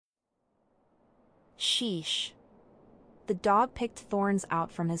Sheesh. The dog picked thorns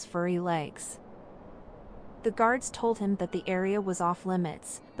out from his furry legs. The guards told him that the area was off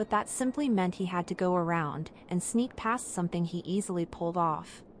limits, but that simply meant he had to go around and sneak past something he easily pulled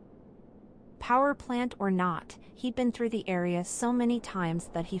off. Power plant or not, he'd been through the area so many times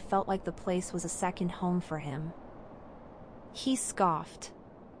that he felt like the place was a second home for him. He scoffed.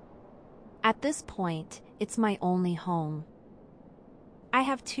 At this point, it's my only home. I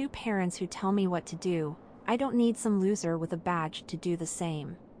have two parents who tell me what to do. I don't need some loser with a badge to do the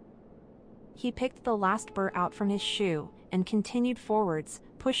same. He picked the last burr out from his shoe and continued forwards,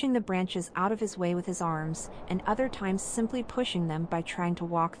 pushing the branches out of his way with his arms, and other times simply pushing them by trying to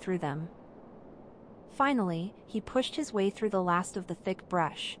walk through them. Finally, he pushed his way through the last of the thick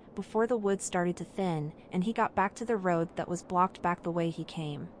brush, before the wood started to thin, and he got back to the road that was blocked back the way he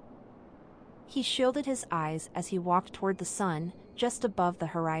came. He shielded his eyes as he walked toward the sun, just above the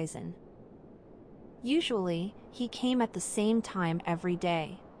horizon. Usually, he came at the same time every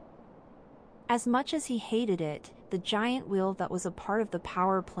day. As much as he hated it, the giant wheel that was a part of the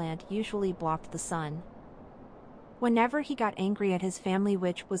power plant usually blocked the sun. Whenever he got angry at his family,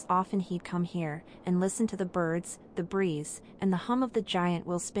 which was often, he'd come here and listen to the birds, the breeze, and the hum of the giant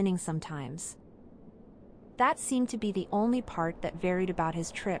wheel spinning sometimes. That seemed to be the only part that varied about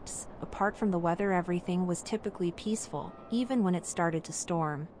his trips. Apart from the weather, everything was typically peaceful, even when it started to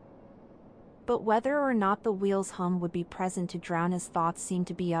storm. But whether or not the wheel's hum would be present to drown his thoughts seemed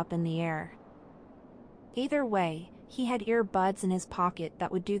to be up in the air. Either way, he had earbuds in his pocket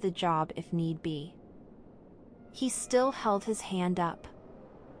that would do the job if need be. He still held his hand up.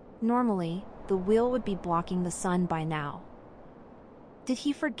 Normally, the wheel would be blocking the sun by now. Did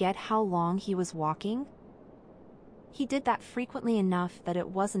he forget how long he was walking? He did that frequently enough that it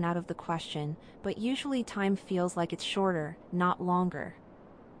wasn't out of the question, but usually time feels like it's shorter, not longer.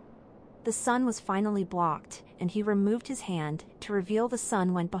 The sun was finally blocked, and he removed his hand to reveal the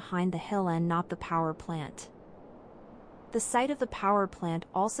sun went behind the hill and not the power plant. The sight of the power plant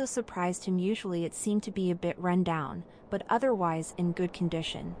also surprised him. Usually it seemed to be a bit run down, but otherwise in good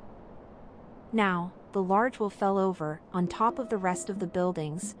condition. Now, the large wheel fell over on top of the rest of the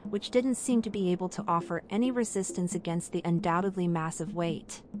buildings, which didn't seem to be able to offer any resistance against the undoubtedly massive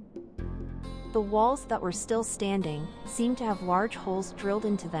weight. The walls that were still standing seemed to have large holes drilled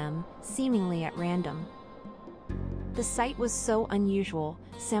into them, seemingly at random. The sight was so unusual,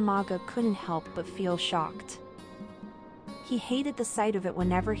 Samaga couldn't help but feel shocked. He hated the sight of it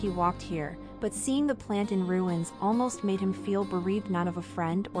whenever he walked here, but seeing the plant in ruins almost made him feel bereaved, not of a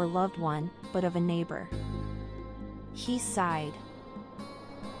friend or loved one, but of a neighbor. He sighed.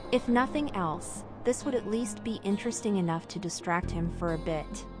 If nothing else, this would at least be interesting enough to distract him for a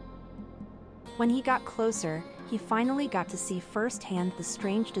bit. When he got closer, he finally got to see firsthand the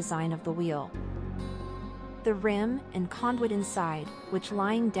strange design of the wheel. The rim and conduit inside, which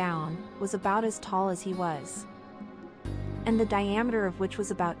lying down, was about as tall as he was, and the diameter of which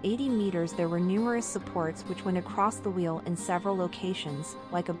was about 80 meters. There were numerous supports which went across the wheel in several locations,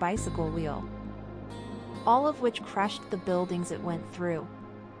 like a bicycle wheel, all of which crushed the buildings it went through.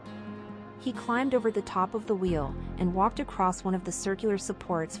 He climbed over the top of the wheel and walked across one of the circular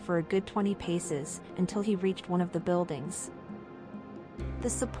supports for a good 20 paces until he reached one of the buildings. The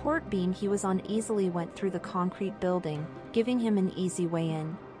support beam he was on easily went through the concrete building, giving him an easy way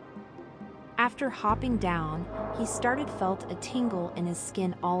in. After hopping down, he felt a tingle in his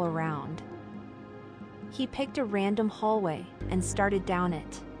skin all around. He picked a random hallway and started down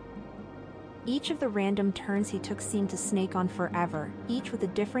it. Each of the random turns he took seemed to snake on forever, each with a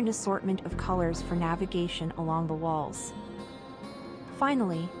different assortment of colors for navigation along the walls.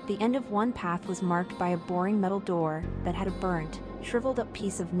 Finally, the end of one path was marked by a boring metal door that had a burnt, shriveled-up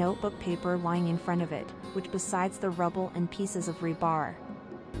piece of notebook paper lying in front of it, which, besides the rubble and pieces of rebar,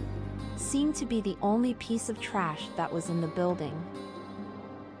 seemed to be the only piece of trash that was in the building.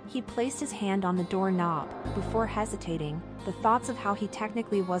 He placed his hand on the doorknob before hesitating, the thoughts of how he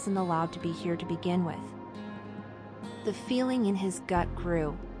technically wasn't allowed to be here to begin with. The feeling in his gut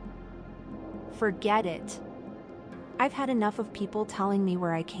grew. Forget it. I've had enough of people telling me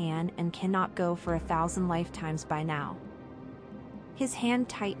where I can and cannot go for 1,000 lifetimes by now. His hand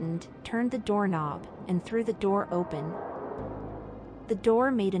tightened, turned the doorknob, and threw the door open. The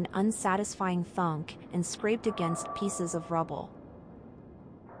door made an unsatisfying thunk and scraped against pieces of rubble.